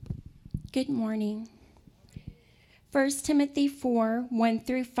Good morning. 1 Timothy 4, 1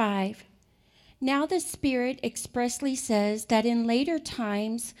 through 5. Now the Spirit expressly says that in later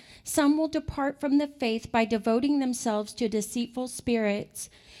times some will depart from the faith by devoting themselves to deceitful spirits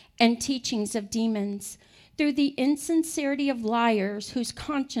and teachings of demons, through the insincerity of liars whose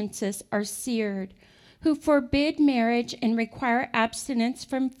consciences are seared, who forbid marriage and require abstinence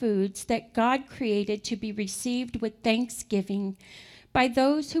from foods that God created to be received with thanksgiving by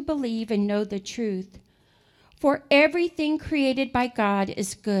those who believe and know the truth. For everything created by God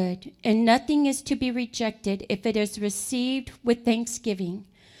is good, and nothing is to be rejected if it is received with thanksgiving,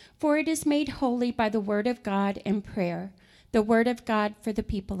 for it is made holy by the word of God and prayer, the word of God for the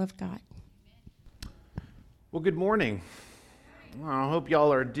people of God. Well, good morning. I hope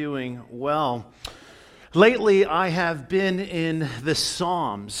y'all are doing well. Lately, I have been in the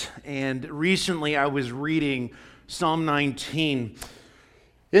Psalms, and recently I was reading Psalm 19.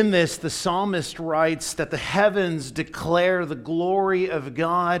 In this, the psalmist writes that the heavens declare the glory of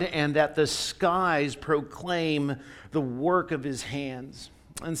God and that the skies proclaim the work of his hands.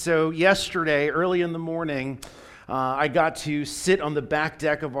 And so yesterday, early in the morning, I got to sit on the back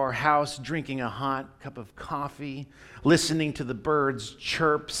deck of our house drinking a hot cup of coffee, listening to the birds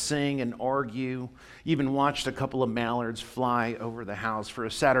chirp, sing, and argue. Even watched a couple of mallards fly over the house. For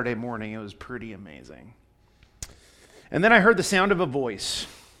a Saturday morning, it was pretty amazing. And then I heard the sound of a voice.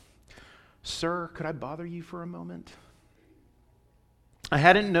 "Sir, could I bother you for a moment?" I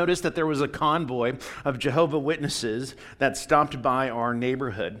hadn't noticed that there was a convoy of Jehovah's Witnesses that stopped by our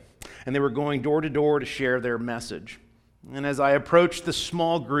neighborhood, and they were going door to door to share their message. And as I approached the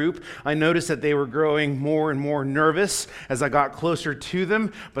small group, I noticed that they were growing more and more nervous as I got closer to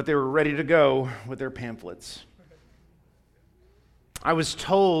them, but they were ready to go with their pamphlets. I was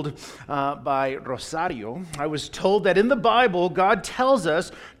told by Rosario, that in the Bible, God tells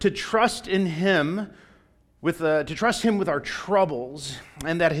us to trust in Him with our troubles,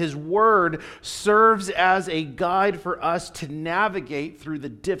 and that His Word serves as a guide for us to navigate through the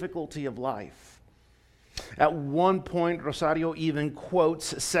difficulty of life. At one point, Rosario even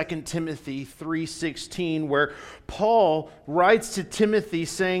quotes 2 Timothy 3:16, where Paul writes to Timothy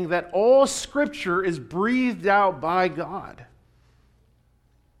saying that all Scripture is breathed out by God.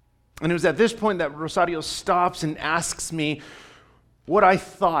 And it was at this point that Rosario stops and asks me what I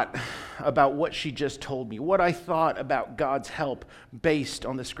thought about what she just told me, what I thought about God's help based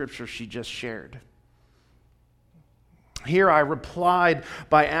on the scripture she just shared. Here I replied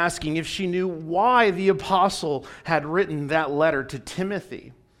by asking if she knew why the apostle had written that letter to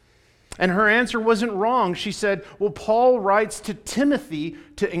Timothy. And her answer wasn't wrong. She said, well, Paul writes to Timothy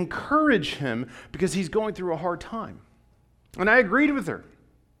to encourage him because he's going through a hard time. And I agreed with her.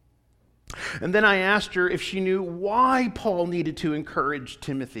 And then I asked her if she knew why Paul needed to encourage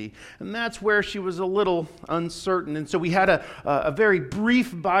Timothy. And that's where she was a little uncertain. And so we had a very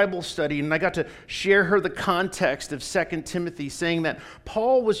brief Bible study, and I got to share her the context of 2 Timothy, saying that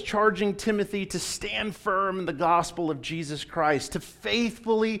Paul was charging Timothy to stand firm in the gospel of Jesus Christ, to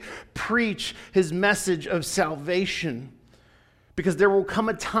faithfully preach his message of salvation. Because there will come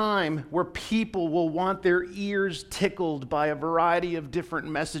a time where people will want their ears tickled by a variety of different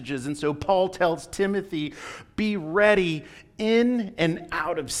messages. And so Paul tells Timothy, be ready in and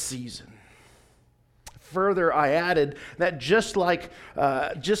out of season. Further, I added that just like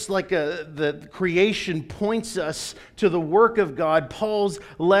the creation points us to the work of God, Paul's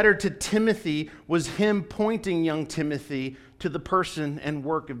letter to Timothy was him pointing young Timothy to the person and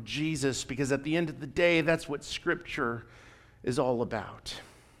work of Jesus. Because at the end of the day, that's what Scripture is all about.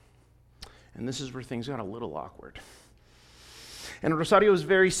 And this is where things got a little awkward. And Rosario was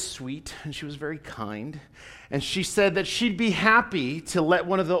very sweet, and she was very kind. And she said that she'd be happy to let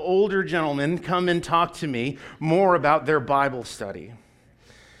one of the older gentlemen come and talk to me more about their Bible study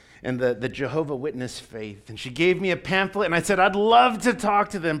and the Jehovah's Witness faith. And she gave me a pamphlet, and I said, I'd love to talk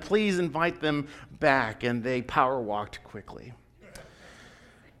to them. Please invite them back. And they power walked quickly.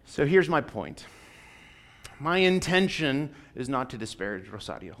 So here's my point. My intention is not to disparage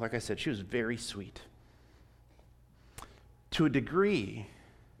Rosario. Like I said, she was very sweet. To a degree,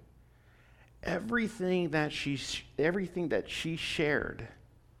 everything that she shared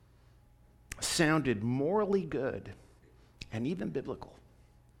sounded morally good and even biblical.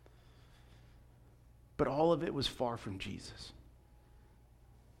 But all of it was far from Jesus.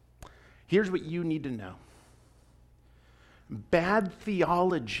 Here's what you need to know. Bad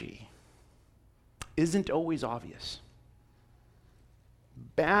theology isn't always obvious.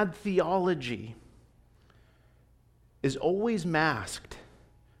 Bad theology is always masked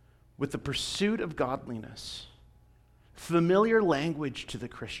with the pursuit of godliness, familiar language to the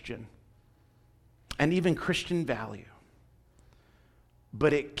Christian, and even Christian value.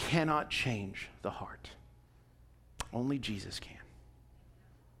 But it cannot change the heart. Only Jesus can.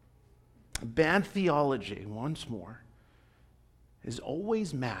 Bad theology, once more, is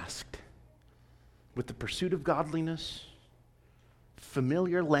always masked with the pursuit of godliness,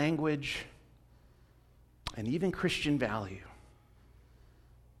 familiar language, and even Christian value.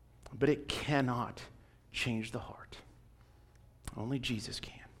 But it cannot change the heart. Only Jesus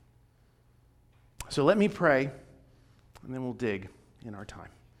can. So let me pray, and then we'll dig in our time.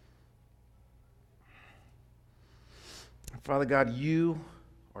 Father God, you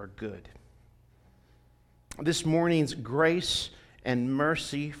are good. This morning's grace and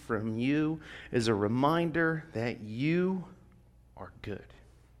mercy from you is a reminder that you are good.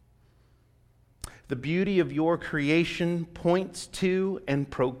 The beauty of your creation points to and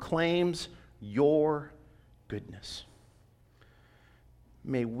proclaims your goodness.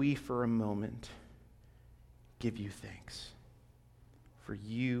 May we for a moment give you thanks, for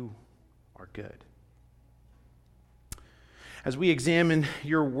you are good. As we examine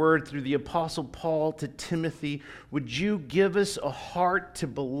your word through the Apostle Paul to Timothy, would you give us a heart to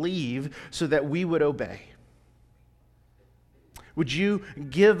believe so that we would obey? Would you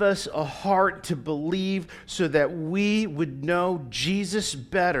give us a heart to believe so that we would know Jesus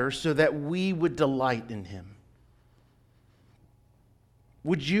better, so that we would delight in him?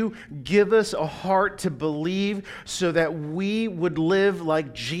 Would you give us a heart to believe so that we would live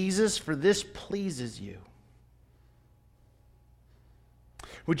like Jesus, for this pleases you?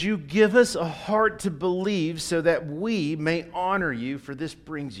 Would you give us a heart to believe so that we may honor you, for this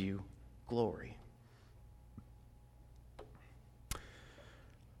brings you glory?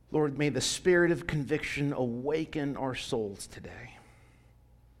 Lord, may the spirit of conviction awaken our souls today.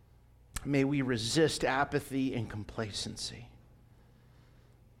 May we resist apathy and complacency.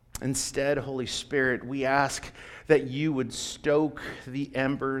 Instead, Holy Spirit, we ask that you would stoke the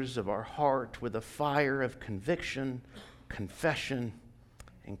embers of our heart with a fire of conviction, confession,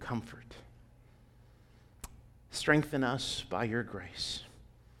 and comfort. Strengthen us by your grace.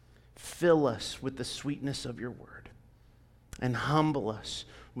 Fill us with the sweetness of your word, and humble us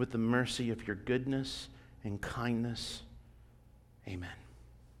with the mercy of your goodness and kindness. Amen.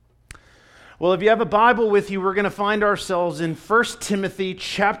 Well, if you have a Bible with you, we're going to find ourselves in 1 Timothy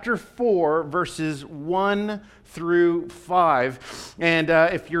chapter 4, verses 1 through 5. And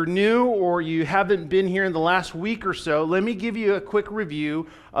if you're new or you haven't been here in the last week or so, let me give you a quick review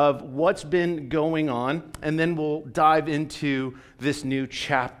of what's been going on, and then we'll dive into this new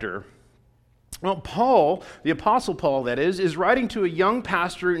chapter. Well, Paul, the Apostle Paul that is writing to a young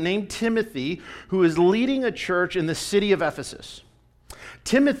pastor named Timothy who is leading a church in the city of Ephesus.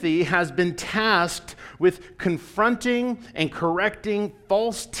 Timothy has been tasked with confronting and correcting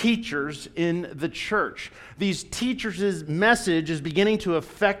false teachers in the church. These teachers' message is beginning to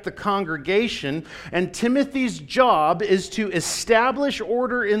affect the congregation, and Timothy's job is to establish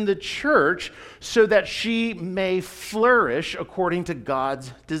order in the church so that she may flourish according to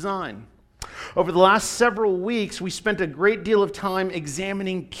God's design. Over the last several weeks, we spent a great deal of time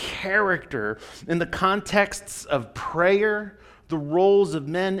examining character in the contexts of prayer, the roles of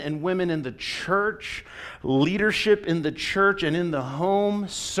men and women in the church, leadership in the church and in the home,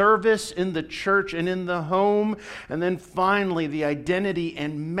 service in the church and in the home, and then finally the identity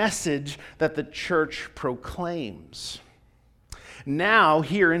and message that the church proclaims. Now,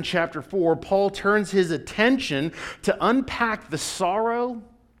 here in chapter 4, Paul turns his attention to unpack the sorrow,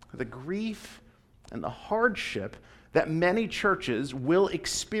 the grief, and the hardship that many churches will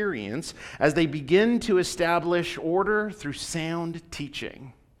experience as they begin to establish order through sound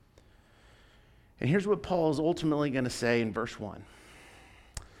teaching. And here's what Paul is ultimately going to say in verse 1.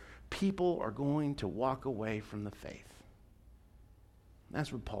 People are going to walk away from the faith.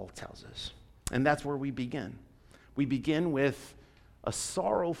 That's what Paul tells us. And that's where we begin. We begin with a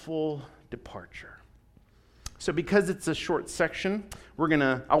sorrowful departure. So because it's a short section,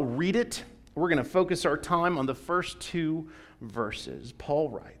 I'll read it. We're going to focus our time on the first two verses. Paul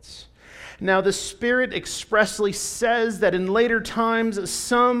writes, "Now the Spirit expressly says that in later times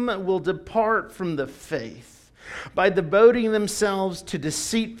some will depart from the faith by devoting themselves to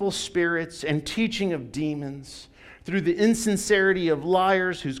deceitful spirits and teaching of demons, through the insincerity of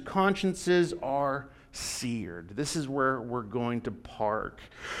liars whose consciences are seared." This is where we're going to park.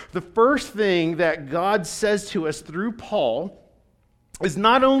 The first thing that God says to us through Paul is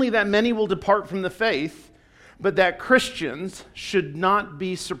not only that many will depart from the faith, but that Christians should not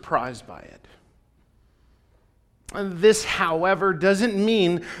be surprised by it. This, however, doesn't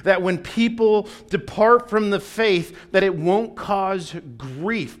mean that when people depart from the faith that it won't cause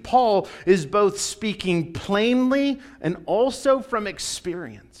grief. Paul is both speaking plainly and also from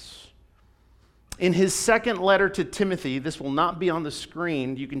experience. In his second letter to Timothy, this will not be on the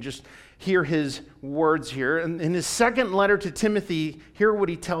screen, you can just hear his words here. And in his second letter to Timothy, hear what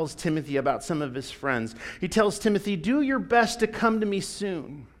he tells Timothy about some of his friends. He tells Timothy, "Do your best to come to me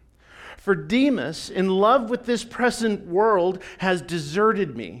soon. For Demas, in love with this present world, has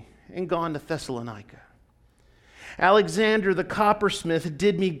deserted me and gone to Thessalonica. Alexander the coppersmith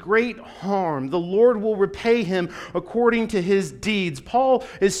did me great harm. The Lord will repay him according to his deeds." Paul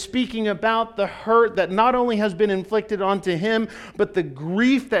is speaking about the hurt that not only has been inflicted onto him, but the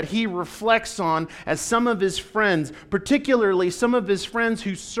grief that he reflects on as some of his friends, particularly some of his friends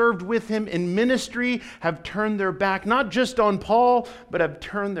who served with him in ministry, have turned their back, not just on Paul, but have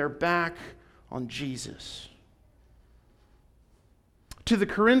turned their back on Jesus. To the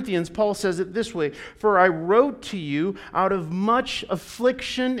Corinthians, Paul says it this way, "For I wrote to you out of much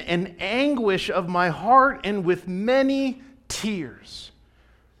affliction and anguish of my heart and with many tears.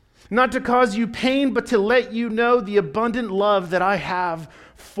 Not to cause you pain, but to let you know the abundant love that I have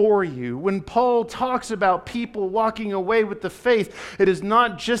for you." When Paul talks about people walking away with the faith, it is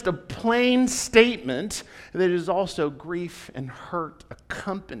not just a plain statement, it is also grief and hurt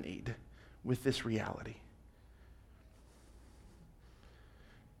accompanied with this reality.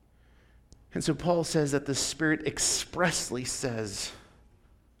 And so Paul says that the Spirit expressly says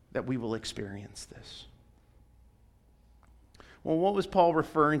that we will experience this. Well, what was Paul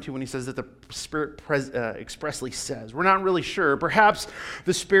referring to when he says that the Spirit expressly says? We're not really sure. Perhaps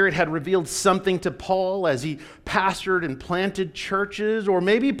the Spirit had revealed something to Paul as he pastored and planted churches, or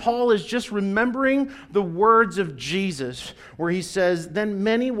maybe Paul is just remembering the words of Jesus where he says, "Then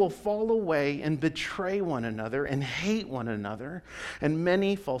many will fall away and betray one another and hate one another, and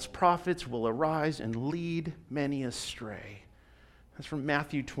many false prophets will arise and lead many astray." That's from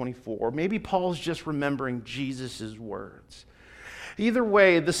Matthew 24. Maybe Paul's just remembering Jesus' words. Either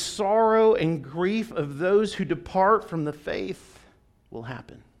way, the sorrow and grief of those who depart from the faith will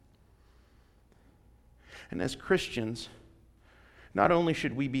happen. And as Christians, not only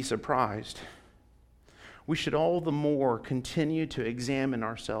should we be surprised, we should all the more continue to examine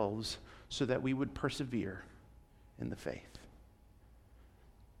ourselves so that we would persevere in the faith.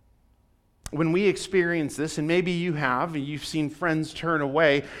 When we experience this, and maybe you have, and you've seen friends turn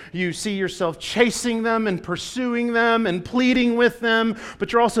away, you see yourself chasing them and pursuing them and pleading with them,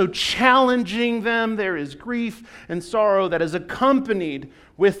 but you're also challenging them. There is grief and sorrow that is accompanied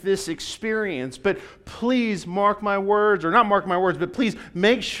with this experience. But please mark my words, or not mark my words, but please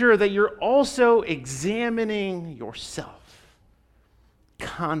make sure that you're also examining yourself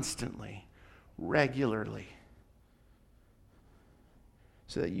constantly, regularly,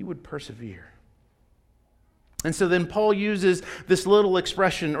 so that you would persevere. And so then Paul uses this little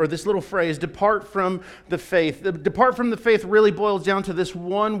expression, or this little phrase, depart from the faith. The depart from the faith really boils down to this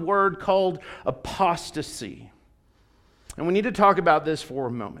one word called apostasy. And we need to talk about this for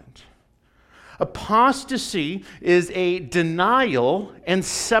a moment. Apostasy is a denial and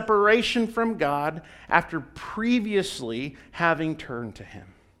separation from God after previously having turned to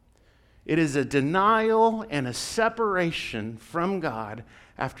Him. It is a denial and a separation from God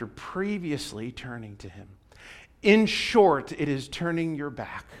after previously turning to Him. In short, it is turning your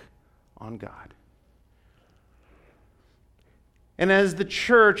back on God. And as the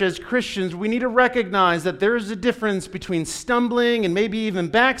church, as Christians, we need to recognize that there is a difference between stumbling and maybe even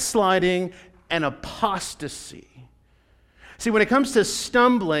backsliding and apostasy. See, when it comes to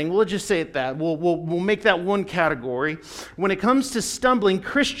stumbling, we'll just say it that. We'll make that one category. When it comes to stumbling,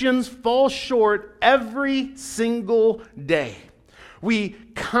 Christians fall short every single day. We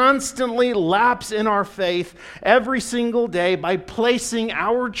constantly lapse in our faith every single day by placing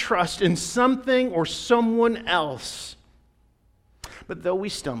our trust in something or someone else. But though we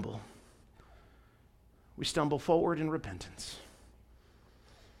stumble forward in repentance.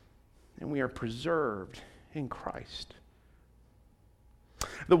 And we are preserved in Christ.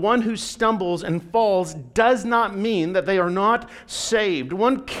 The one who stumbles and falls does not mean that they are not saved.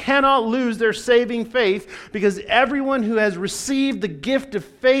 One cannot lose their saving faith because everyone who has received the gift of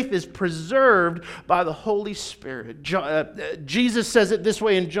faith is preserved by the Holy Spirit. Jesus says it this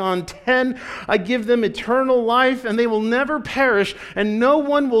way in John 10, "I give them eternal life and they will never perish and no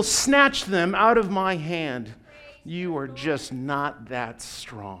one will snatch them out of my hand." You are just not that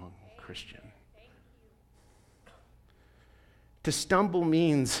strong, Christian. To stumble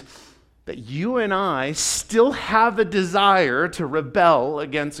means that you and I still have a desire to rebel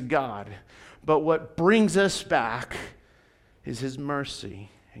against God. but what brings us back is his mercy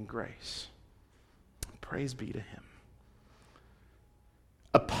and grace. Praise be to him.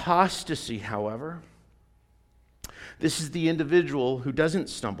 Apostasy, however, this is the individual who doesn't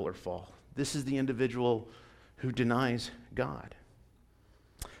stumble or fall. This is the individual who denies God.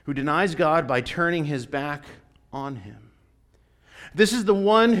 Who denies God by turning his back on him. This is the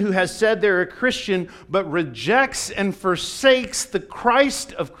one who has said they're a Christian, but rejects and forsakes the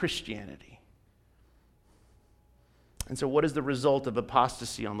Christ of Christianity. And so what is the result of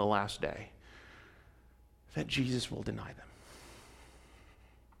apostasy on the last day? That Jesus will deny them.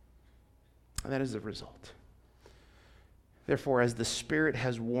 And that is the result. Therefore, as the Spirit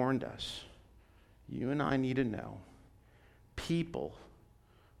has warned us, you and I need to know, people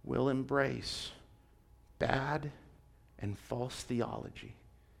will embrace bad and false theology.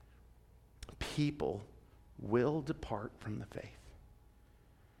 People will depart from the faith.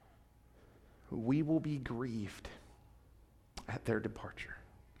 We will be grieved at their departure.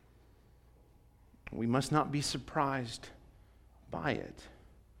 We must not be surprised by it,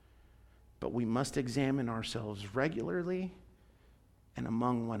 but we must examine ourselves regularly and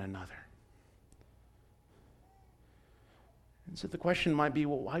among one another. And so the question might be,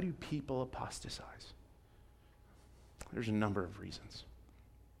 well, why do people apostatize? There's a number of reasons.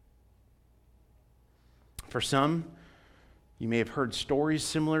 For some, you may have heard stories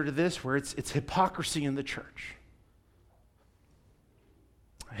similar to this where it's hypocrisy in the church.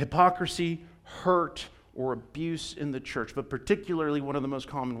 Hypocrisy, hurt, or abuse in the church, but particularly one of the most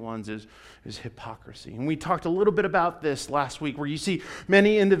common ones is hypocrisy. And we talked a little bit about this last week, where you see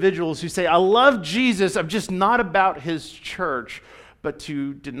many individuals who say, I love Jesus, I'm just not about his church. But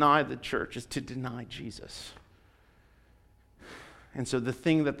to deny the church is to deny Jesus. And so the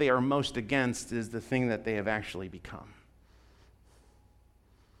thing that they are most against is the thing that they have actually become.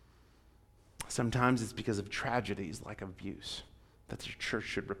 Sometimes it's because of tragedies like abuse that the church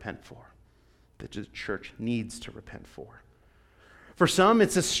should repent for, that the church needs to repent for. For some,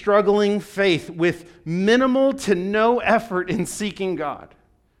 it's a struggling faith with minimal to no effort in seeking God.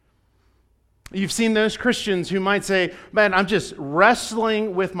 You've seen those Christians who might say, man, I'm just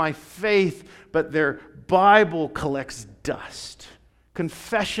wrestling with my faith, but their Bible collects dust.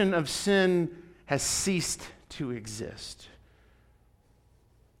 Confession of sin has ceased to exist.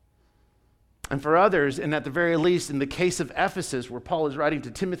 And for others, and at the very least in the case of Ephesus, where Paul is writing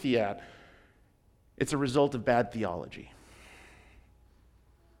to Timothy at, it's a result of bad theology.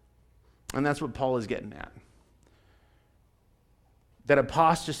 And that's what Paul is getting at. That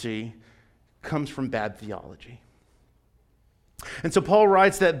apostasy comes from bad theology. And so Paul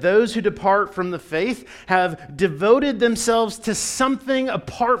writes that those who depart from the faith have devoted themselves to something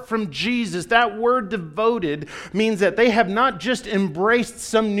apart from Jesus. That word devoted means that they have not just embraced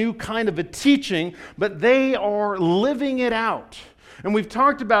some new kind of a teaching, but they are living it out. And we've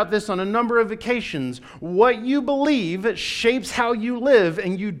talked about this on a number of occasions. What you believe shapes how you live,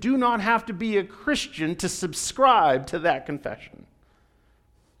 and you do not have to be a Christian to subscribe to that confession.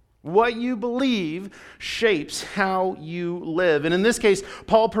 What you believe shapes how you live. And in this case,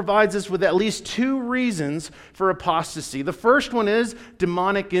 Paul provides us with at least two reasons for apostasy. The first one is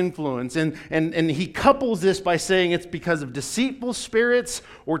demonic influence. And he couples this by saying it's because of deceitful spirits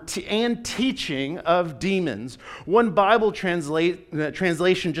and teaching of demons. One Bible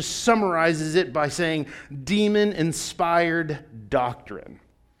translation just summarizes it by saying demon-inspired doctrine.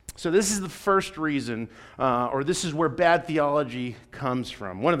 So this is the first reason, or this is where bad theology comes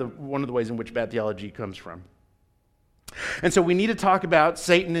from. One of the ways in which bad theology comes from. And so we need to talk about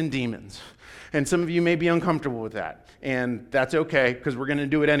Satan and demons. And some of you may be uncomfortable with that. And that's okay, because we're going to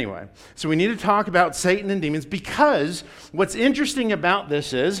do it anyway. So we need to talk about Satan and demons, because what's interesting about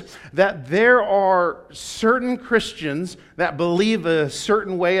this is that there are certain Christians that believe a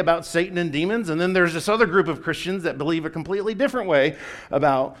certain way about Satan and demons, and then there's this other group of Christians that believe a completely different way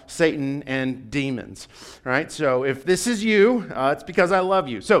about Satan and demons. All right? So if this is you, it's because I love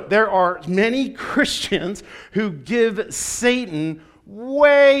you. So there are many Christians who give Satan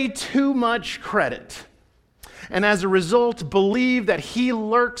way too much credit, and as a result believe that he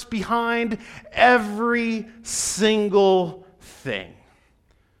lurks behind every single thing.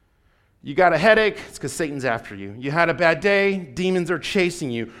 You got a headache, it's because Satan's after you. You had a bad day, demons are chasing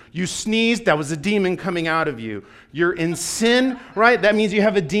you. You sneezed, that was a demon coming out of you. You're in sin, right? That means you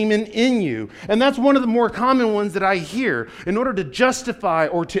have a demon in you. And that's one of the more common ones that I hear. In order to justify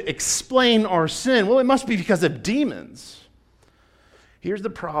or to explain our sin, well, it must be because of demons. Here's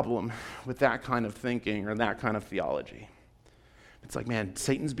the problem with that kind of thinking or that kind of theology. It's like, man,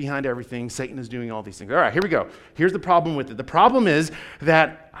 Satan's behind everything. Satan is doing all these things. All right, here we go. Here's the problem with it. The problem is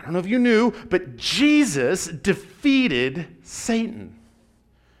that, I don't know if you knew, but Jesus defeated Satan.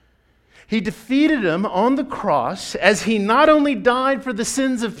 He defeated him on the cross as he not only died for the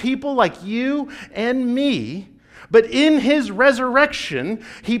sins of people like you and me, but in his resurrection,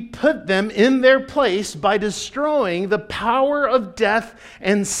 he put them in their place by destroying the power of death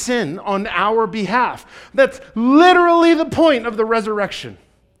and sin on our behalf. That's literally the point of the resurrection.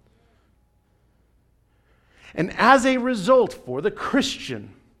 And as a result, for the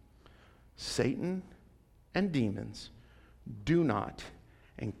Christian, Satan and demons do not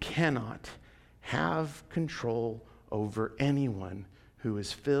and cannot have control over anyone who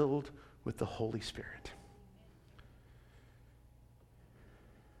is filled with the Holy Spirit.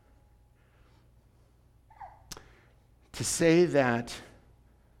 To say that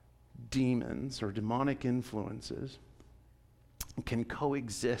demons or demonic influences can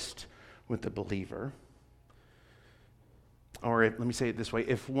coexist with the believer, or let me say it this way,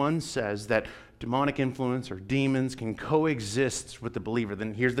 if one says that demonic influence or demons can coexist with the believer,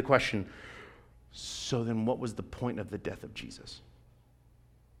 then here's the question. So then what was the point of the death of Jesus?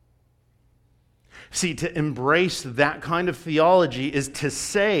 See, to embrace that kind of theology is to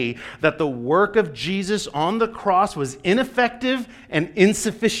say that the work of Jesus on the cross was ineffective and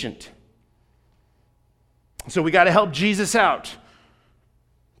insufficient. So we got to help Jesus out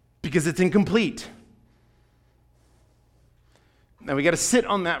because it's incomplete. Now we got to sit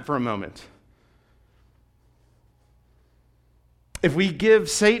on that for a moment. If we give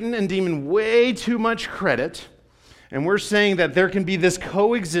Satan and demon way too much credit, and we're saying that there can be this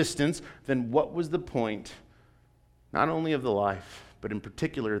coexistence, then what was the point, not only of the life, but in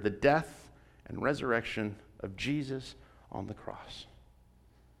particular the death and resurrection of Jesus on the cross?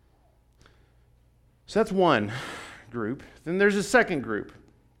 So that's one group. Then there's a second group.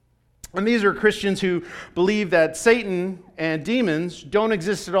 And these are Christians who believe that Satan and demons don't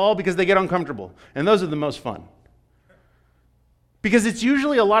exist at all because they get uncomfortable. And those are the most fun. Because it's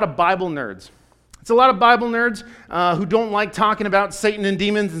usually a lot of Bible nerds. It's a lot of Bible nerds who don't like talking about Satan and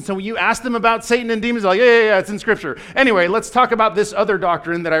demons. And so when you ask them about Satan and demons, they're like, yeah, it's in Scripture. Anyway, let's talk about this other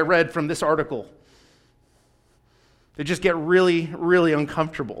doctrine that I read from this article. They just get really, really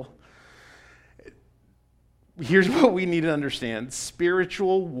uncomfortable. Here's what we need to understand.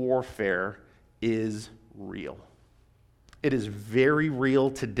 Spiritual warfare is real. It is very real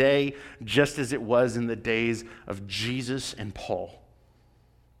today, just as it was in the days of Jesus and Paul.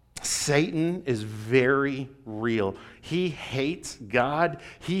 Satan is very real. He hates God.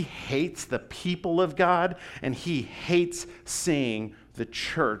 He hates the people of God. And he hates seeing the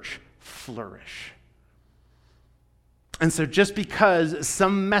church flourish. And so just because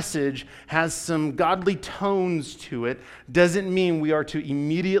some message has some godly tones to it doesn't mean we are to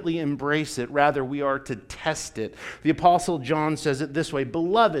immediately embrace it. Rather, we are to test it. The Apostle John says it this way,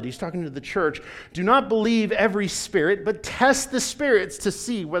 "Beloved," he's talking to the church, "do not believe every spirit, but test the spirits to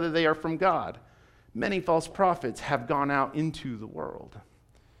see whether they are from God. Many false prophets have gone out into the world."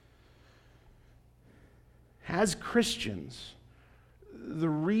 As Christians, the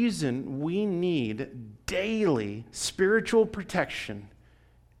reason we need daily spiritual protection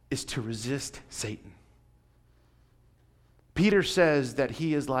is to resist Satan. Peter says that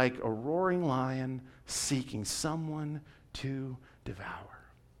he is like a roaring lion seeking someone to devour.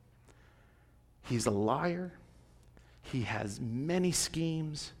 He's a liar. He has many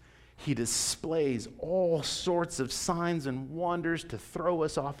schemes. He displays all sorts of signs and wonders to throw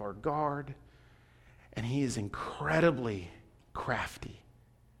us off our guard. And he is incredibly crafty.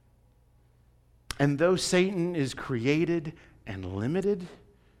 And though Satan is created and limited,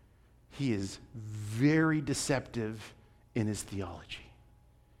 he is very deceptive in his theology.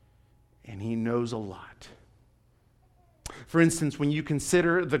 And he knows a lot. For instance, when you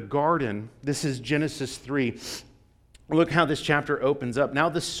consider the garden, this is Genesis 3. Look how this chapter opens up. Now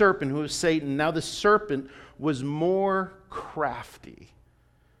the serpent, who is Satan, now the serpent was more crafty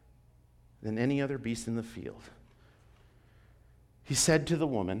than any other beast in the field. He said to the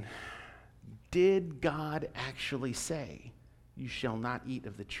woman, "Did God actually say, 'You shall not eat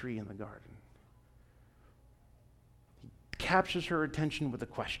of the tree in the garden'?" He captures her attention with a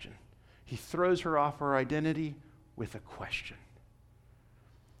question. He throws her off her identity with a question.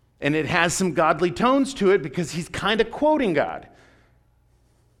 And it has some godly tones to it because he's kind of quoting God.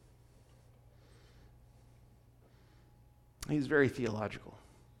 He's very theological.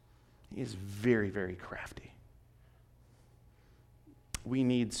 He is very, very crafty. We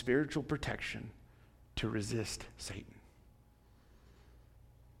need spiritual protection to resist Satan.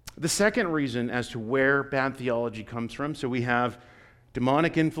 The second reason as to where bad theology comes from, so we have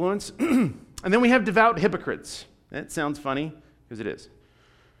demonic influence. And then we have devout hypocrites. That sounds funny, because it is.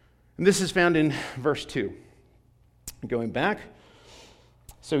 And this is found in verse 2. Going back.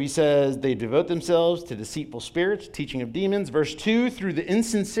 So he says, they devote themselves to deceitful spirits, teaching of demons. Verse 2, through the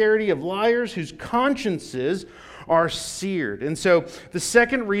insincerity of liars whose consciences are seared. And so the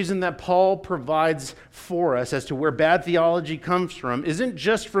second reason that Paul provides for us as to where bad theology comes from isn't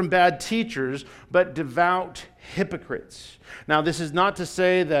just from bad teachers, but devout hypocrites. Now, this is not to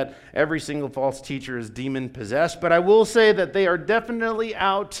say that every single false teacher is demon-possessed, but I will say that they are definitely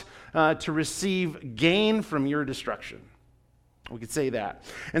out to receive gain from your destruction. We could say that.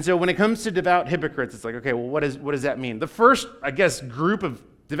 And so when it comes to devout hypocrites, it's like, okay, well, what does that mean? The first, I guess, group of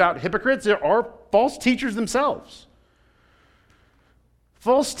devout hypocrites are false teachers themselves.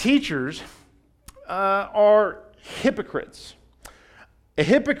 False teachers are hypocrites. A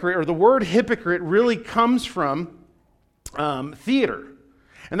hypocrite, or the word hypocrite, really comes from theater.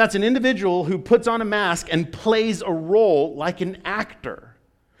 And that's an individual who puts on a mask and plays a role like an actor.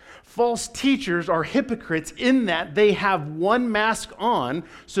 False teachers are hypocrites in that they have one mask on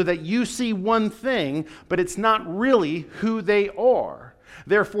so that you see one thing, but it's not really who they are.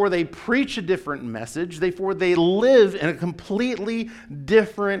 Therefore, they preach a different message. Therefore, they live in a completely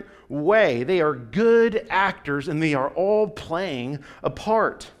different way. They are good actors, and they are all playing a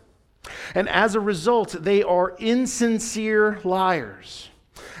part. And as a result, they are insincere liars.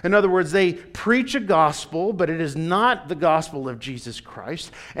 In other words, they preach a gospel, but it is not the gospel of Jesus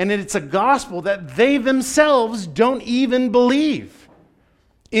Christ, and it's a gospel that they themselves don't even believe.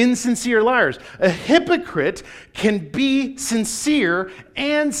 Insincere liars. A hypocrite can be sincere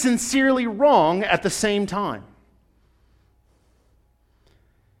and sincerely wrong at the same time.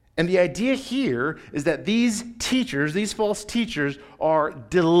 And the idea here is that these teachers, these false teachers, are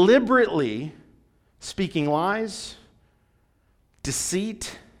deliberately speaking lies,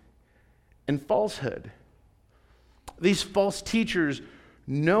 deceit, and falsehood. These false teachers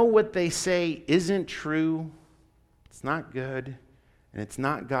know what they say isn't true, it's not good, and it's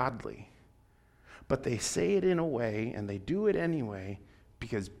not godly. But they say it in a way, and they do it anyway,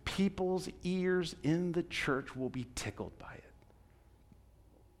 because people's ears in the church will be tickled by it.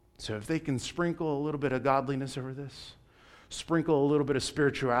 So if they can sprinkle a little bit of godliness over this, sprinkle a little bit of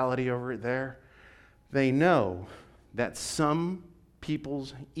spirituality over it there, they know that some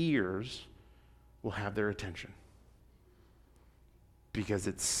people's ears will have their attention because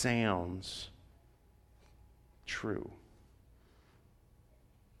it sounds true.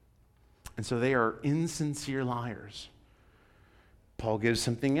 And so they are insincere liars. Paul gives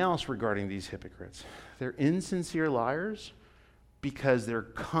something else regarding these hypocrites. They're insincere liars because their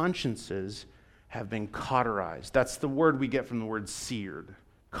consciences have been cauterized. That's the word we get from the word seared,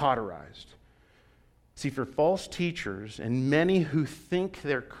 cauterized. See, for false teachers and many who think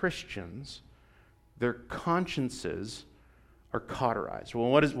they're Christians, their consciences are cauterized. Well,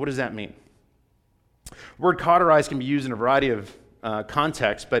 what does that mean? The word cauterized can be used in a variety of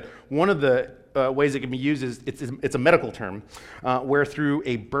contexts, but one of the ways it can be used is it's a medical term, where through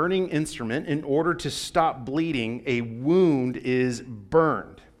a burning instrument, in order to stop bleeding, a wound is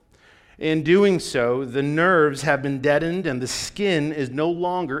burned. In doing so, the nerves have been deadened and the skin is no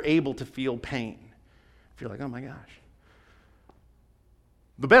longer able to feel pain. If you're like, oh my gosh.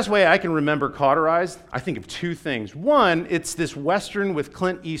 The best way I can remember cauterized, I think of two things. One, it's this Western with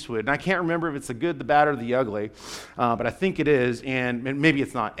Clint Eastwood, and I can't remember if it's the good, the bad, or the ugly, but I think it is, and maybe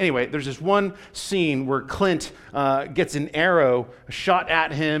it's not. Anyway, there's this one scene where Clint gets an arrow shot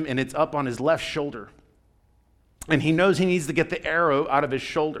at him, and it's up on his left shoulder. And he knows he needs to get the arrow out of his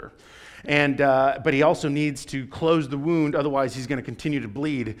shoulder. But he also needs to close the wound, otherwise he's going to continue to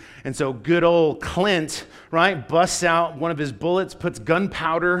bleed. And so good old Clint, right, busts out one of his bullets, puts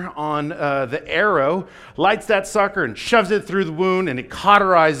gunpowder on the arrow, lights that sucker and shoves it through the wound, and it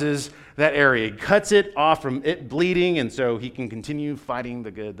cauterizes that area. It cuts it off from it bleeding, and so he can continue fighting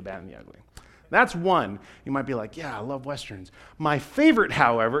the good, the bad, and the ugly. That's one. You might be like, yeah, I love Westerns. My favorite,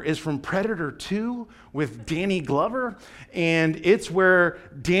 however, is from Predator 2 with Danny Glover. And it's where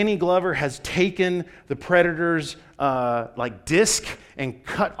Danny Glover has taken the Predator's disc and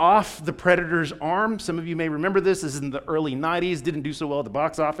cut off the Predator's arm. Some of you may remember this. This is in the early 90s. Didn't do so well at the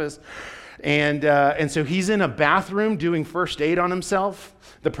box office. And so he's in a bathroom doing first aid on himself,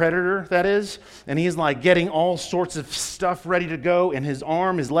 the Predator, that is, and he's like getting all sorts of stuff ready to go, and his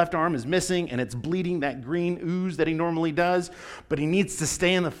left arm is missing, and it's bleeding that green ooze that he normally does, but he needs to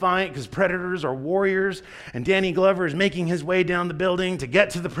stay in the fight because Predators are warriors, and Danny Glover is making his way down the building to get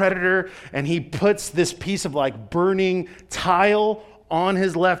to the Predator, and he puts this piece of like burning tile on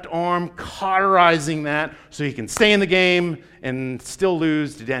his left arm, cauterizing that so he can stay in the game and still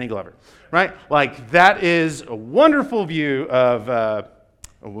lose to Danny Glover, right? Like, that is a wonderful view of a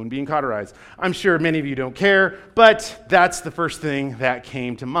wound being cauterized. I'm sure many of you don't care, but that's the first thing that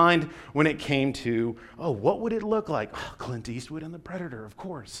came to mind when it came to, what would it look like? Oh, Clint Eastwood and the Predator, of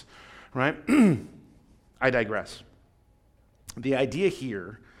course, right? I digress. The idea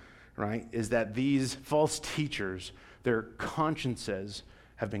here, right, is that these false teachers, their consciences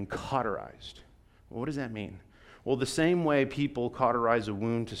have been cauterized. Well, what does that mean? Well, the same way people cauterize a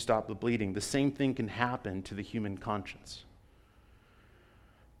wound to stop the bleeding, the same thing can happen to the human conscience.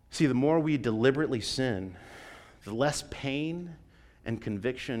 See, the more we deliberately sin, the less pain and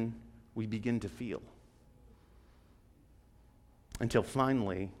conviction we begin to feel. Until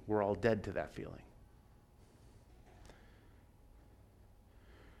finally, we're all dead to that feeling.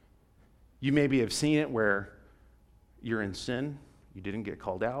 You maybe have seen it where you're in sin, you didn't get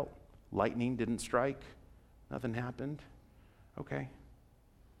called out, lightning didn't strike, nothing happened. Okay.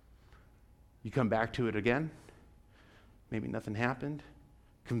 You come back to it again, maybe nothing happened.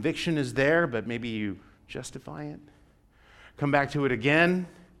 Conviction is there, but maybe you justify it. Come back to it again,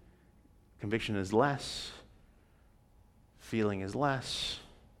 conviction is less, feeling is less,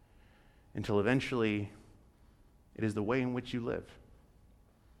 until eventually it is the way in which you live.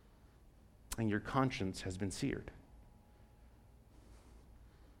 And your conscience has been seared.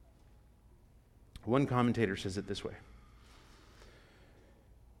 One commentator says it this way: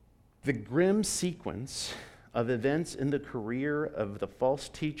 the grim sequence of events in the career of the false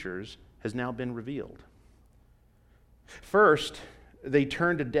teachers has now been revealed. First, they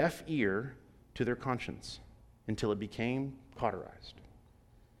turned a deaf ear to their conscience until it became cauterized.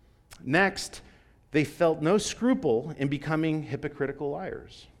 Next, they felt no scruple in becoming hypocritical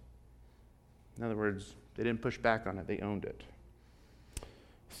liars. In other words, they didn't push back on it, they owned it.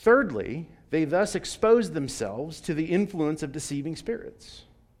 Thirdly, they thus exposed themselves to the influence of deceiving spirits.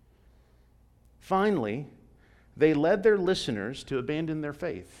 Finally, they led their listeners to abandon their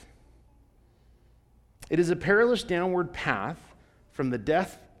faith. It is a perilous downward path from the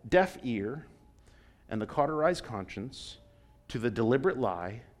deaf ear and the cauterized conscience to the deliberate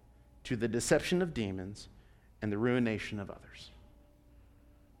lie, to the deception of demons, and the ruination of others.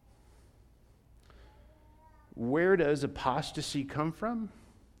 Where does apostasy come from?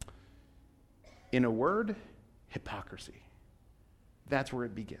 In a word, hypocrisy. That's where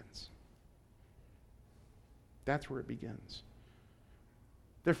it begins. That's where it begins.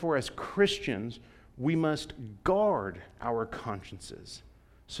 Therefore, as Christians, we must guard our consciences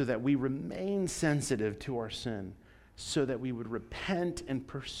so that we remain sensitive to our sin, so that we would repent and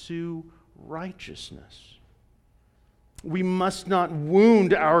pursue righteousness. We must not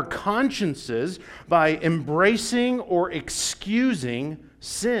wound our consciences by embracing or excusing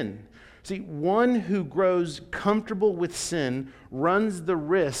sin. See, one who grows comfortable with sin runs the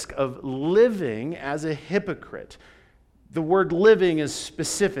risk of living as a hypocrite. The word living is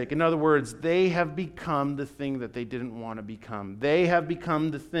specific. In other words, they have become the thing that they didn't want to become. They have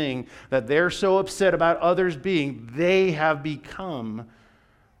become the thing that they're so upset about others being. They have become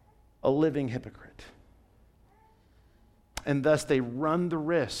a living hypocrite. And thus they run the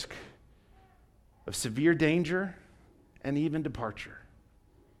risk of severe danger and even departure.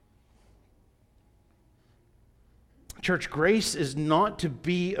 Church, grace is not to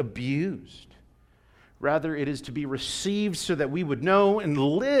be abused. Rather, it is to be received so that we would know and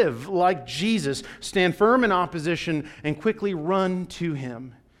live like Jesus, stand firm in opposition, and quickly run to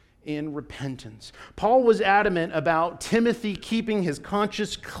him in repentance. Paul was adamant about Timothy keeping his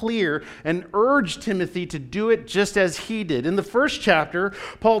conscience clear and urged Timothy to do it just as he did. In the first chapter,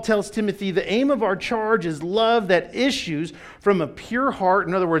 Paul tells Timothy, the aim of our charge is love that issues from a pure heart.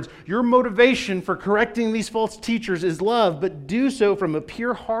 In other words, your motivation for correcting these false teachers is love, but do so from a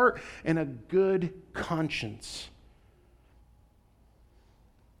pure heart and a good conscience.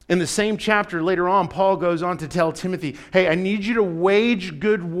 In the same chapter later on, Paul goes on to tell Timothy, hey, I need you to wage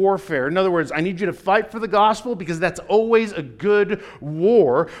good warfare. In other words, I need you to fight for the gospel because that's always a good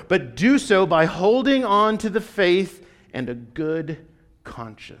war, but do so by holding on to the faith and a good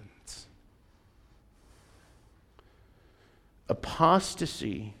conscience.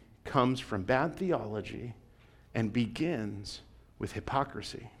 Apostasy comes from bad theology and begins with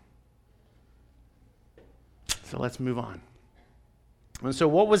hypocrisy. So let's move on. And so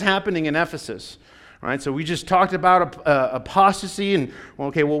what was happening in Ephesus, Right, so we just talked about apostasy, and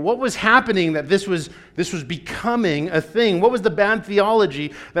okay, well, what was happening that this was becoming a thing? What was the bad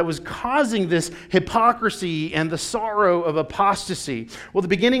theology that was causing this hypocrisy and the sorrow of apostasy? Well, the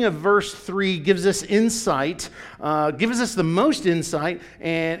beginning of verse 3 gives us insight, gives us the most insight,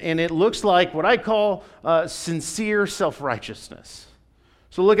 and it looks like what I call sincere self-righteousness.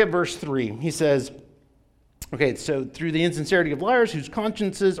 So look at verse 3. He says, okay, so through the insincerity of liars whose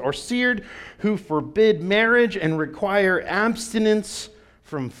consciences are seared, who forbid marriage and require abstinence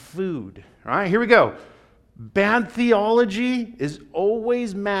from food. All right, here we go. Bad theology is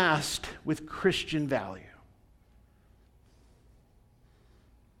always masked with Christian value.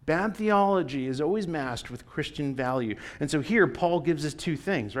 Bad theology is always masked with Christian value. And so here, Paul gives us two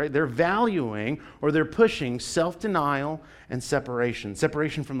things, right? They're valuing or they're pushing self-denial and separation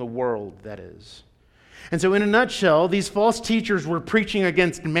from the world, that is. And so in a nutshell, these false teachers were preaching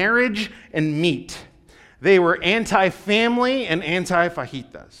against marriage and meat. They were anti-family and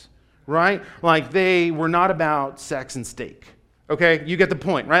anti-fajitas, right? Like they were not about sex and steak. Okay, you get the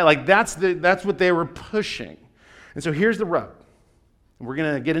point, right? Like that's what they were pushing. And so here's the rub. We're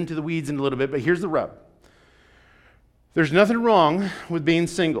going to get into the weeds in a little bit, but here's the rub. There's nothing wrong with being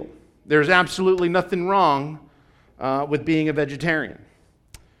single. There's absolutely nothing wrong with being a vegetarian.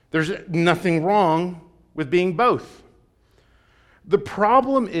 There's nothing wrong with being both. The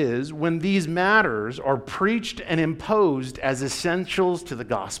problem is when these matters are preached and imposed as essentials to the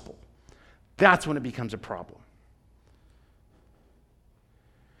gospel. That's when it becomes a problem.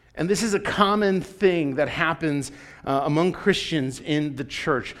 And this is a common thing that happens among Christians in the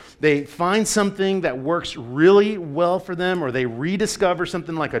church. They find something that works really well for them, or they rediscover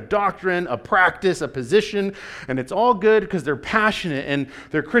something like a doctrine, a practice, a position, and it's all good because they're passionate, and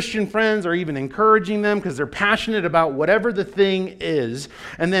their Christian friends are even encouraging them because they're passionate about whatever the thing is.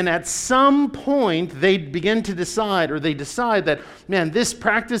 And then at some point, they begin to decide, or they decide that, man, this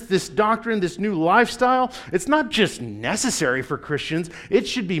practice, this doctrine, this new lifestyle, it's not just necessary for Christians, it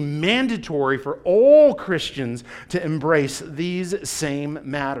should be mandatory for all Christians to embrace these same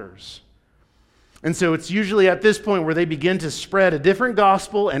matters. And so it's usually at this point where they begin to spread a different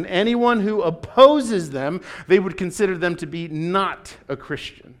gospel, and anyone who opposes them, they would consider them to be not a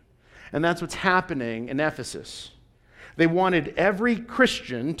Christian. And that's what's happening in Ephesus. They wanted every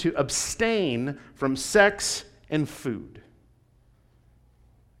Christian to abstain from sex and food.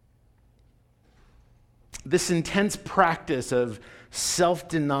 This intense practice of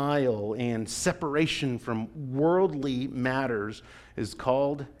self-denial and separation from worldly matters is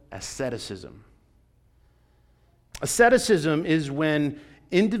called asceticism. Asceticism is when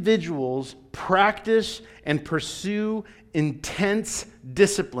individuals practice and pursue intense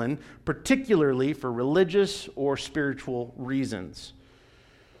discipline, particularly for religious or spiritual reasons.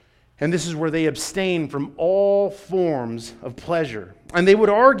 And this is where they abstain from all forms of pleasure. And they would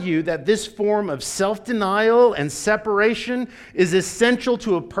argue that this form of self-denial and separation is essential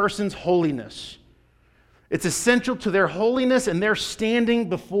to a person's holiness. It's essential to their holiness and their standing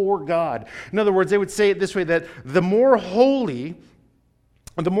before God. In other words, they would say it this way, that the more holy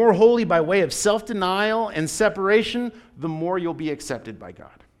by way of self-denial and separation, the more you'll be accepted by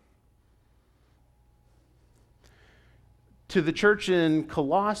God. To the church in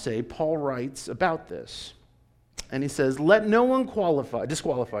Colossae, Paul writes about this. And he says, let no one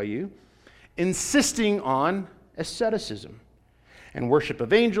disqualify you, insisting on asceticism and worship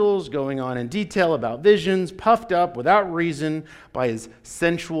of angels, going on in detail about visions, puffed up without reason by his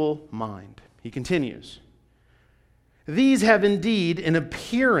sensual mind. He continues, these have indeed an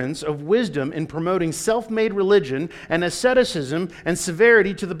appearance of wisdom in promoting self-made religion and asceticism and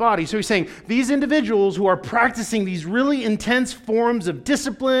severity to the body. So he's saying these individuals who are practicing these really intense forms of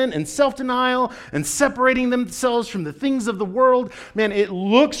discipline and self-denial and separating themselves from the things of the world, man, it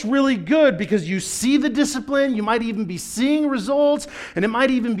looks really good because you see the discipline, you might even be seeing results, and it might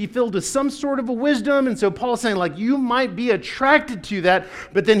even be filled with some sort of a wisdom. And so Paul's saying, like, you might be attracted to that,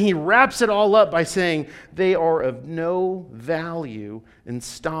 but then he wraps it all up by saying they are of no value in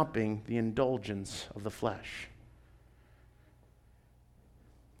stopping the indulgence of the flesh.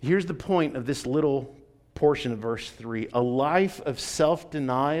 Here's the point of this little portion of verse 3. A life of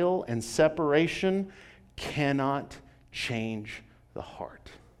self-denial and separation cannot change the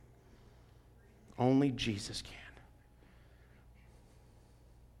heart. Only Jesus can.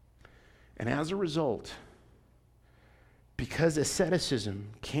 And as a result, because asceticism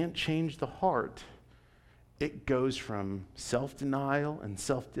can't change the heart, it goes from self-denial and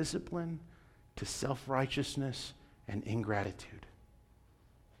self-discipline to self-righteousness and ingratitude.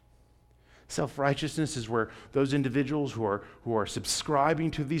 Self-righteousness is where those individuals who are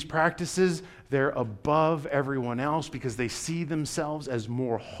subscribing to these practices, they're above everyone else because they see themselves as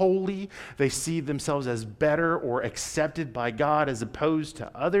more holy. They see themselves as better or accepted by God as opposed to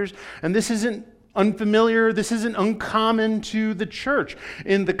others. And this isn't unfamiliar. This isn't uncommon to the church.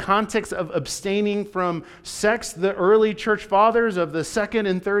 In the context of abstaining from sex, the early church fathers of the 2nd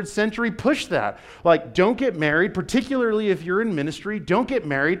and 3rd century pushed that. Like, don't get married, particularly if you're in ministry. Don't get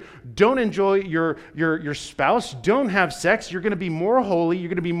married. Don't enjoy your spouse. Don't have sex. You're going to be more holy. You're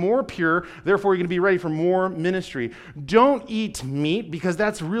going to be more pure. Therefore, you're going to be ready for more ministry. Don't eat meat because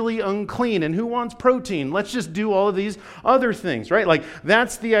that's really unclean. And who wants protein? Let's just do all of these other things, right? Like,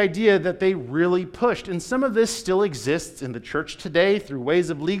 that's the idea that they really pushed. And some of this still exists in the church today through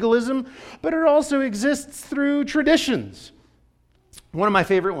ways of legalism, but it also exists through traditions. One of my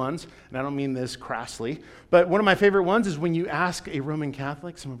favorite ones, and I don't mean this crassly, but one of my favorite ones is when you ask a Roman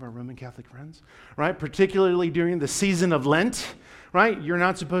Catholic, some of our Roman Catholic friends, right, particularly during the season of Lent, right, you're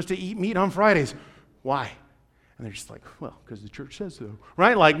not supposed to eat meat on Fridays. Why? And they're just like, well, because the church says so,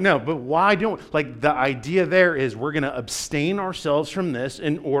 right? Like, no, but why don't, like, the idea there is we're going to abstain ourselves from this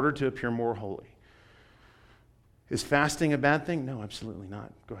in order to appear more holy. Is fasting a bad thing? No, absolutely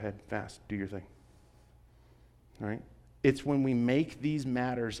not. Go ahead, fast, do your thing. All right? It's when we make these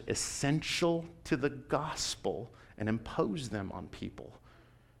matters essential to the gospel and impose them on people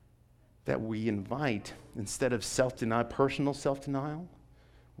that we invite, instead of self-denial, personal self-denial,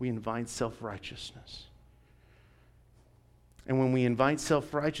 we invite self-righteousness. And when we invite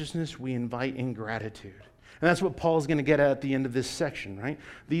self-righteousness, we invite ingratitude. And that's what Paul's going to get at the end of this section, right?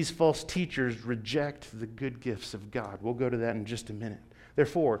 These false teachers reject the good gifts of God. We'll go to that in just a minute.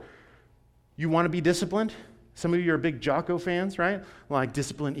 Therefore, you want to be disciplined? Some of you are big Jocko fans, right? Like,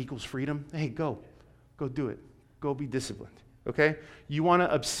 discipline equals freedom. Hey, go do it. Go be disciplined, okay? You want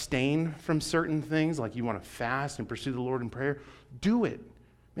to abstain from certain things, like you want to fast and pursue the Lord in prayer? Do it.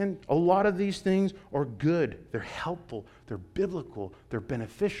 Man, a lot of these things are good. They're helpful. They're biblical. They're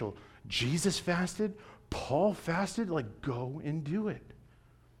beneficial. Jesus fasted. Paul fasted. Like, go and do it.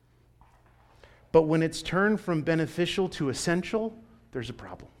 But when it's turned from beneficial to essential, there's a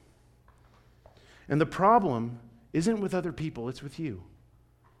problem. And the problem isn't with other people, it's with you.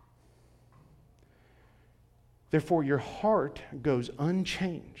 Therefore, your heart goes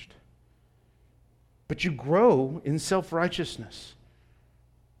unchanged, but you grow in self-righteousness.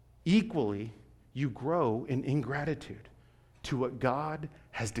 Equally, you grow in ingratitude to what God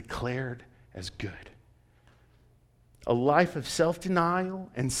has declared as good. A life of self-denial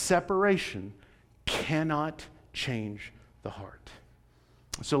and separation cannot change the heart.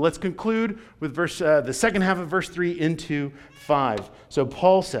 So let's conclude with the second half of verse 3 into 5. So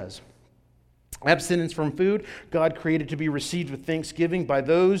Paul says, abstinence from food, God created to be received with thanksgiving by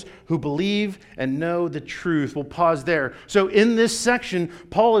those who believe and know the truth. We'll pause there. So in this section,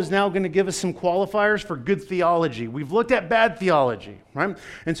 Paul is now going to give us some qualifiers for good theology. We've looked at bad theology, right?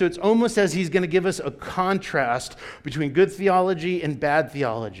 And so it's almost as he's going to give us a contrast between good theology and bad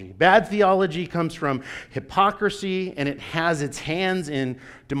theology. Bad theology comes from hypocrisy, and it has its hands in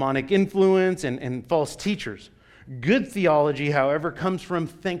demonic influence and false teachers. Good theology, however, comes from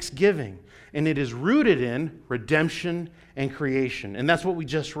thanksgiving, and it is rooted in redemption and creation. And that's what we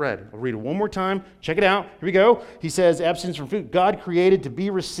just read. I'll read it one more time. Check it out. Here we go. He says, abstinence from food, God created to be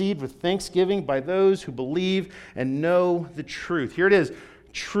received with thanksgiving by those who believe and know the truth. Here it is.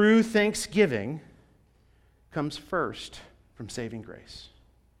 True thanksgiving comes first from saving grace.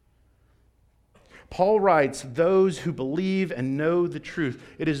 Paul writes, those who believe and know the truth.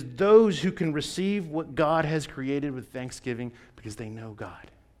 It is those who can receive what God has created with thanksgiving because they know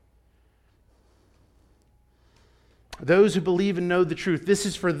God. Those who believe and know the truth. This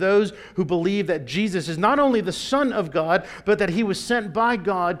is for those who believe that Jesus is not only the Son of God, but that he was sent by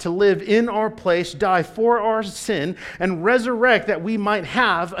God to live in our place, die for our sin, and resurrect that we might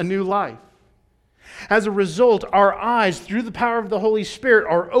have a new life. As a result, our eyes, through the power of the Holy Spirit,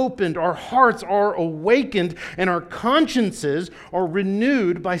 are opened, our hearts are awakened, and our consciences are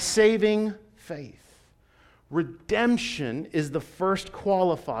renewed by saving faith. Redemption is the first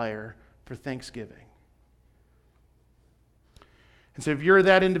qualifier for thanksgiving. And so if you're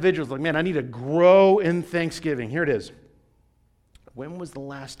that individual, it's like, man, I need to grow in thanksgiving. Here it is. When was the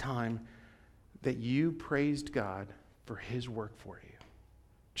last time that you praised God for his work for you?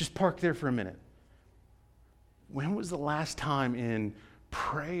 Just park there for a minute. When was the last time in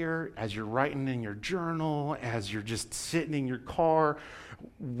prayer, as you're writing in your journal, as you're just sitting in your car,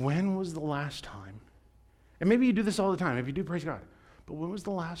 when was the last time? And maybe you do this all the time, if you do praise God, but when was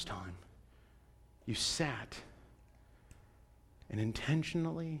the last time you sat and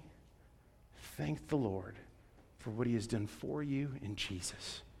intentionally thank the Lord for what he has done for you in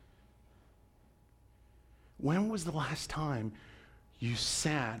Jesus. When was the last time you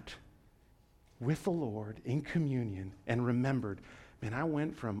sat with the Lord in communion and remembered, man, I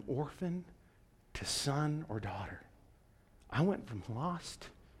went from orphan to son or daughter. I went from lost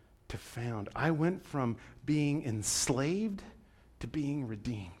to found. I went from being enslaved to being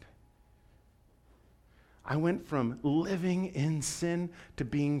redeemed. I went from living in sin to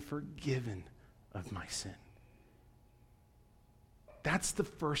being forgiven of my sin. That's the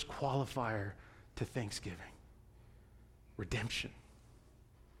first qualifier to thanksgiving. Redemption.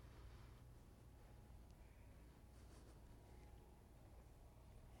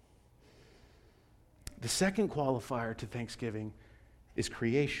 The second qualifier to thanksgiving is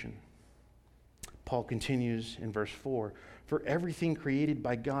creation. Paul continues in verse 4, "For everything created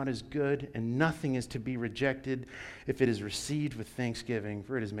by God is good, and nothing is to be rejected if it is received with thanksgiving,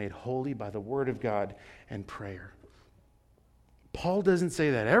 for it is made holy by the word of God and prayer." Paul doesn't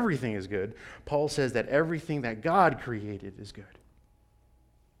say that everything is good. Paul says that everything that God created is good.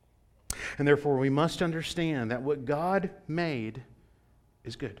 And therefore, we must understand that what God made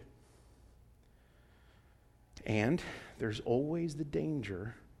is good. And there's always the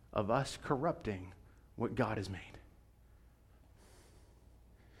danger of us corrupting what God has made.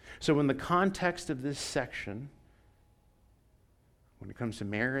 So in the context of this section, when it comes to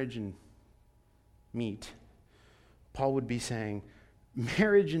marriage and meat, Paul would be saying,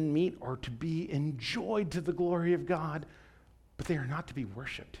 marriage and meat are to be enjoyed to the glory of God, but they are not to be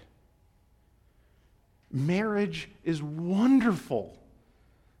worshiped. Marriage is wonderful,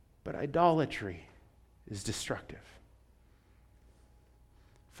 but idolatry is destructive.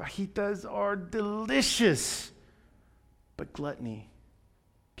 Fajitas are delicious, but gluttony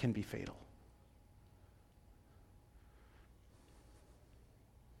can be fatal.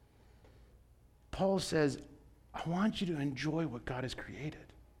 Paul says, I want you to enjoy what God has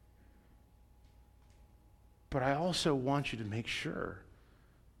created. But I also want you to make sure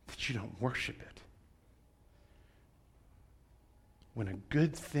that you don't worship it. When a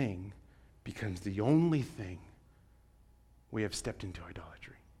good thing becomes the only thing, we have stepped into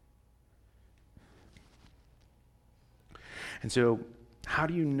idolatry. And so, how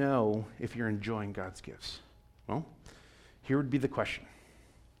do you know if you're enjoying God's gifts? Well, here would be the question.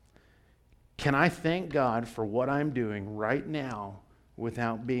 Can I thank God for what I'm doing right now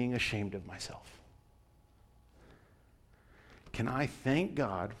without being ashamed of myself? Can I thank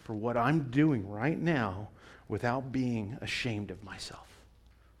God for what I'm doing right now without being ashamed of myself?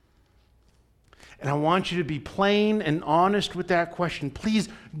 And I want you to be plain and honest with that question. Please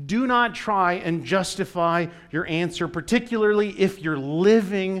do not try and justify your answer, particularly if you're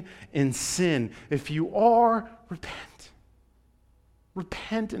living in sin. If you are, repent.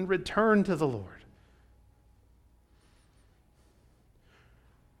 Repent and return to the Lord.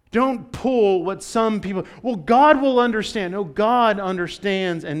 Don't pull what some people, well, God will understand. No, God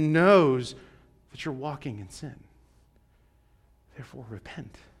understands and knows that you're walking in sin. Therefore,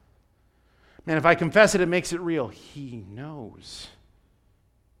 repent. Man, if I confess it, it makes it real. He knows.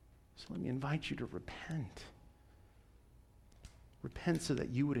 So let me invite you to repent. Repent so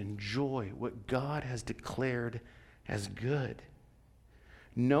that you would enjoy what God has declared as good.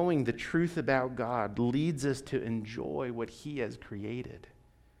 Knowing the truth about God leads us to enjoy what He has created.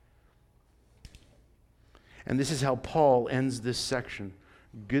 And this is how Paul ends this section.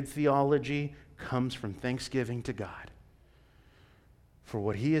 Good theology comes from thanksgiving to God for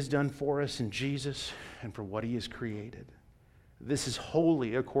what He has done for us in Jesus and for what He has created. This is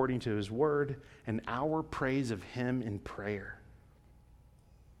holy according to His word and our praise of Him in prayer.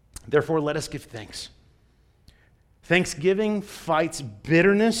 Therefore, let us give thanks. Thanksgiving fights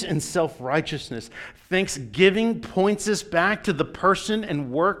bitterness and self-righteousness. Thanksgiving points us back to the person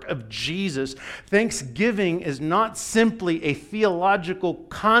and work of Jesus. Thanksgiving is not simply a theological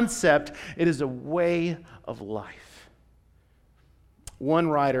concept, it is a way of life. One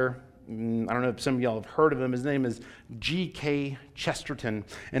writer, I don't know if some of y'all have heard of him, his name is G.K. Chesterton,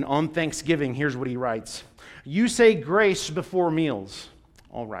 and on Thanksgiving, here's what he writes. You say grace before meals.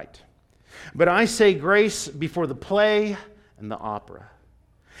 All right. But I say grace before the play and the opera,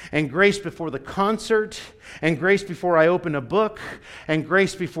 and grace before the concert, and grace before I open a book, and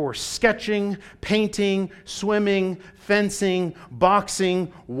grace before sketching, painting, swimming, fencing,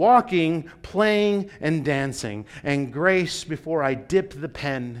 boxing, walking, playing, and dancing, and grace before I dip the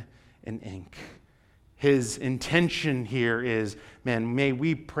pen in ink. His intention here is, man, may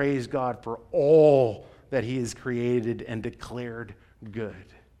we praise God for all that He has created and declared good.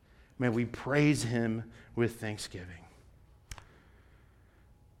 May we praise Him with thanksgiving.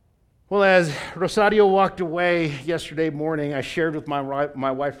 Well, as Rosario walked away yesterday morning, I shared with my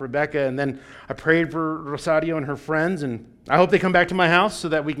wife, Rebecca, and then I prayed for Rosario and her friends, and I hope they come back to my house so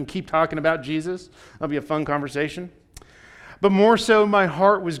that we can keep talking about Jesus. That'll be a fun conversation. But more so, my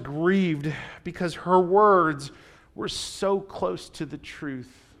heart was grieved because her words were so close to the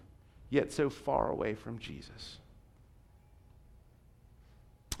truth, yet so far away from Jesus.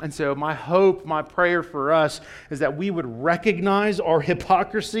 And so my hope, my prayer for us is that we would recognize our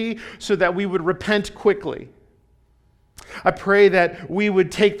hypocrisy so that we would repent quickly. I pray that we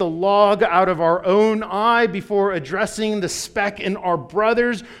would take the log out of our own eye before addressing the speck in our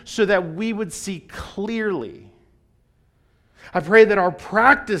brothers so that we would see clearly. I pray that our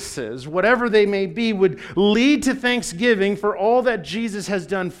practices, whatever they may be, would lead to thanksgiving for all that Jesus has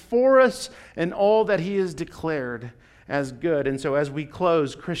done for us and all that he has declared as good. And so as we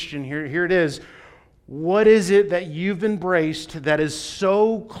close, Christian, here it is. What is it that you've embraced that is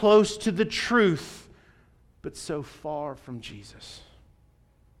so close to the truth, but so far from Jesus?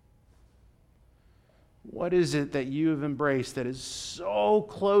 What is it that you have embraced that is so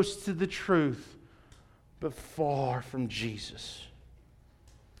close to the truth, but far from Jesus?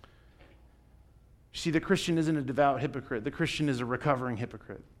 You see, the Christian isn't a devout hypocrite. The Christian is a recovering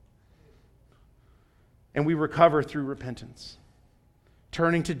hypocrite. And we recover through repentance.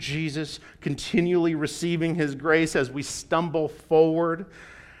 Turning to Jesus, continually receiving his grace as we stumble forward.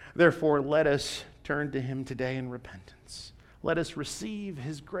 Therefore, let us turn to him today in repentance. Let us receive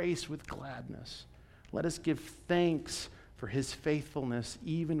his grace with gladness. Let us give thanks for his faithfulness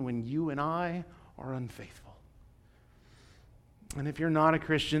even when you and I are unfaithful. And if you're not a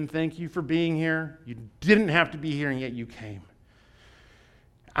Christian, thank you for being here. You didn't have to be here, and yet you came.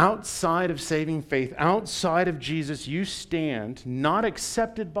 Outside of saving faith, outside of Jesus, you stand not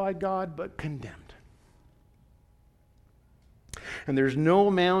accepted by God, but condemned. And there's no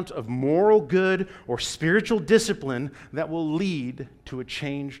amount of moral good or spiritual discipline that will lead to a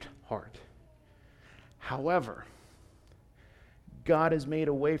changed heart. However, God has made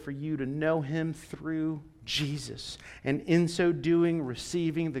a way for you to know him through Jesus, and in so doing,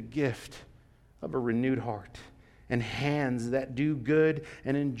 receiving the gift of a renewed heart and hands that do good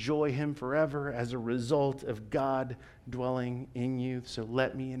and enjoy him forever as a result of God dwelling in you. So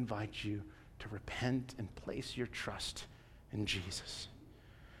let me invite you to repent and place your trust in Jesus.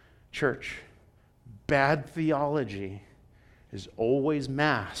 Church, bad theology is always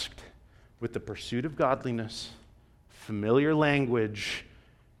masked with the pursuit of godliness, familiar language,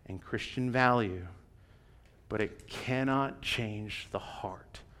 and Christian value, but it cannot change the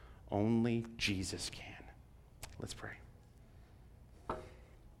heart. Only Jesus can. Let's pray.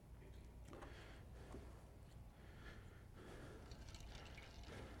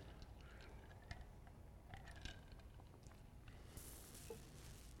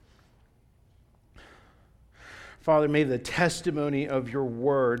 Father, may the testimony of your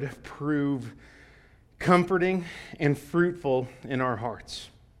word prove comforting and fruitful in our hearts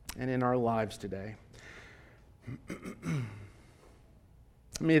and in our lives today.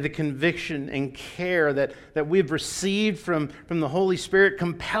 May the conviction and care that we've received from the Holy Spirit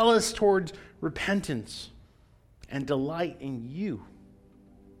compel us towards repentance and delight in you.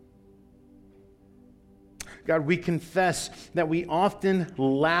 God, we confess that we often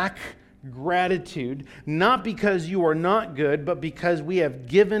lack gratitude, not because you are not good, but because we have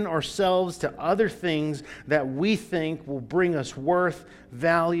given ourselves to other things that we think will bring us worth,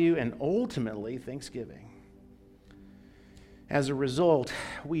 value, and ultimately thanksgiving. As a result,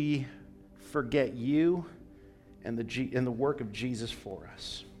 we forget you and the work of Jesus for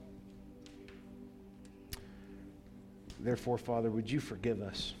us. Therefore, Father, would you forgive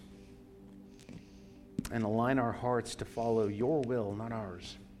us and align our hearts to follow your will, not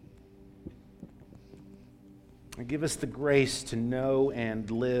ours. And give us the grace to know and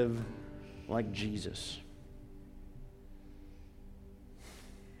live like Jesus.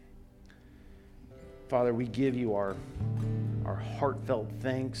 Father, we give you our heartfelt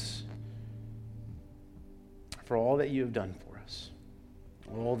thanks for all that you have done for us,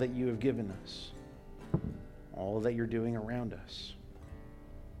 all that you have given us, all that you're doing around us.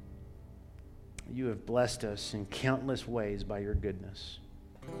 You have blessed us in countless ways by your goodness,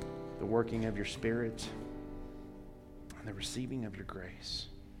 the working of your Spirit, and the receiving of your grace.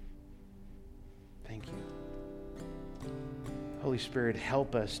 Thank you. Holy Spirit,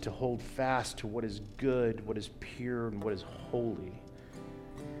 help us to hold fast to what is good, what is pure, and what is holy.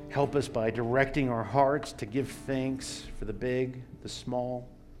 Help us by directing our hearts to give thanks for the big, the small,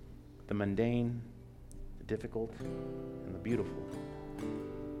 the mundane, the difficult, and the beautiful.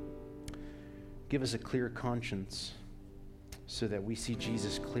 Give us a clear conscience so that we see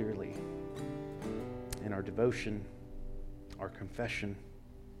Jesus clearly in our devotion, our confession,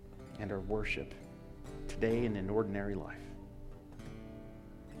 and our worship today and in ordinary life.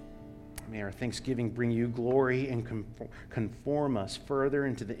 May our thanksgiving bring you glory and conform us further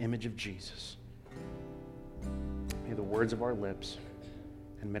into the image of Jesus. May the words of our lips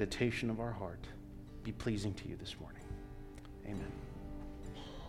and meditation of our heart be pleasing to you this morning. Amen.